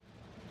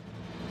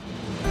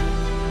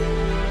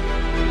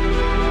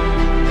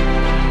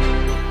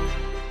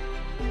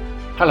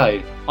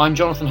Hello, I'm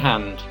Jonathan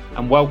Hand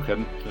and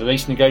welcome to the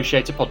Lease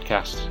Negotiator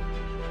Podcast.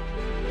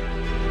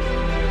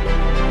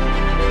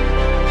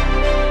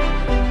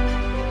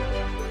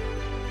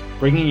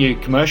 Bringing you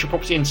commercial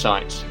property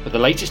insights for the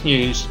latest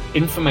news,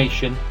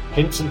 information,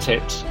 hints and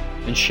tips,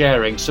 and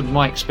sharing some of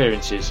my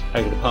experiences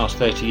over the past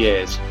 30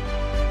 years.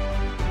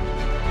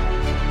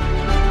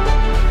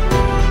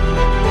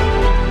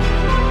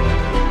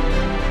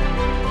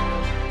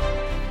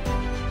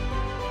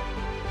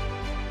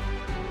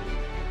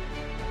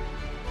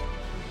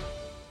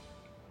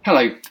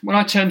 Hello, when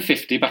I turned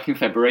 50 back in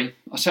February,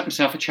 I set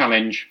myself a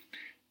challenge,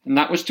 and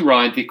that was to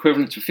ride the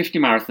equivalent of 50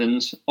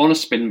 marathons on a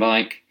spin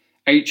bike,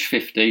 age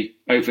 50,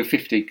 over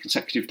 50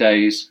 consecutive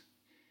days.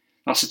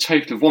 That's a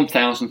total of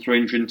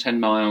 1,310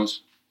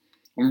 miles.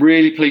 I'm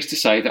really pleased to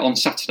say that on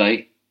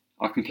Saturday,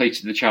 I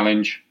completed the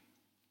challenge.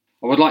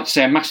 I would like to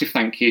say a massive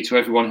thank you to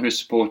everyone who has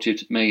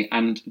supported me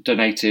and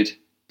donated.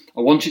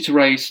 I wanted to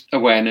raise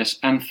awareness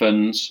and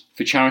funds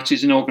for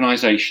charities and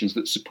organisations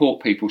that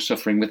support people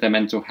suffering with their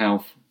mental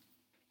health.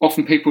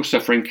 Often people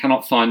suffering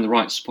cannot find the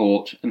right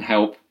support and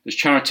help, as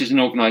charities and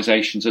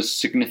organisations are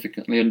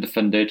significantly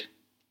underfunded.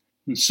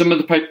 And some of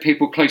the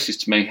people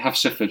closest to me have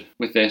suffered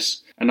with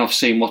this, and I've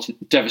seen what a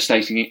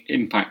devastating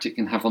impact it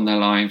can have on their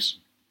lives.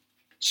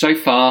 So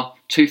far,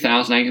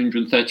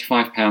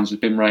 £2,835 has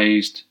been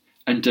raised,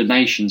 and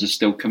donations are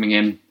still coming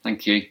in.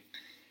 Thank you.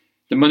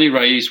 The money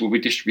raised will be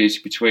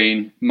distributed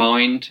between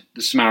Mind,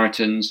 the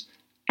Samaritans,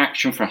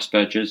 Action for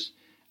Asperger's,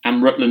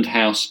 and Rutland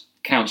House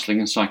Counselling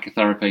and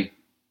Psychotherapy.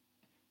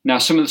 Now,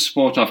 some of the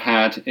support I've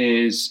had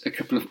is a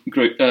couple of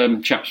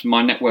chaps from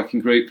my networking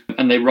group,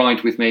 and they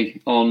ride with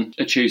me on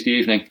a Tuesday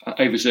evening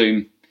over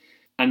Zoom.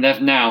 And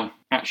they've now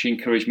actually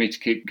encouraged me to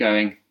keep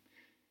going.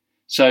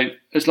 So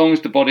as long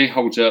as the body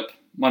holds up,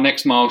 my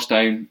next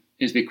milestone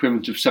is the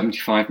equivalent of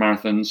 75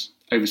 marathons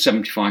over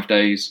 75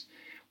 days,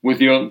 with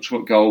the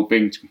ultimate goal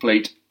being to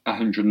complete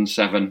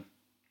 107.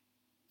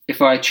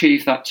 If I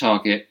achieve that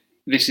target,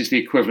 this is the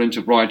equivalent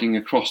of riding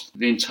across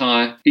the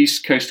entire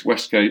east coast to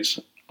west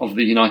coast of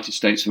the United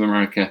States of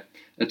America,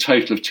 a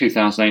total of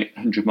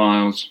 2,800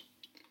 miles.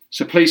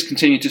 So please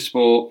continue to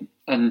support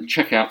and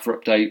check out for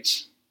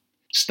updates.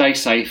 Stay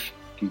safe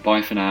and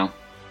bye for now.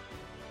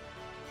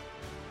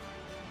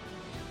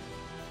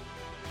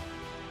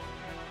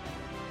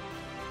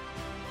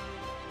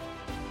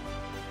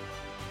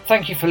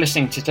 Thank you for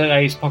listening to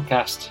today's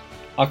podcast.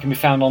 I can be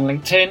found on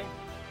LinkedIn,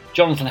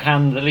 Jonathan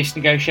Hand, the Lease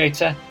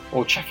Negotiator,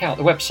 or check out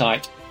the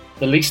website,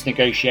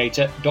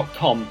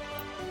 theleasenegotiator.com.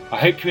 I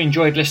hope you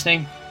enjoyed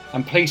listening,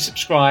 and please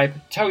subscribe,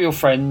 tell your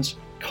friends,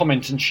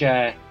 comment and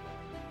share.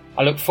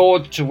 I look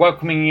forward to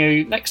welcoming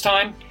you next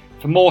time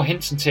for more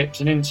hints and tips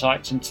and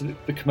insights into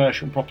the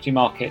commercial property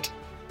market.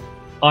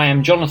 I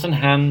am Jonathan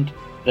Hand,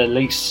 the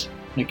Lease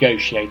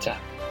Negotiator.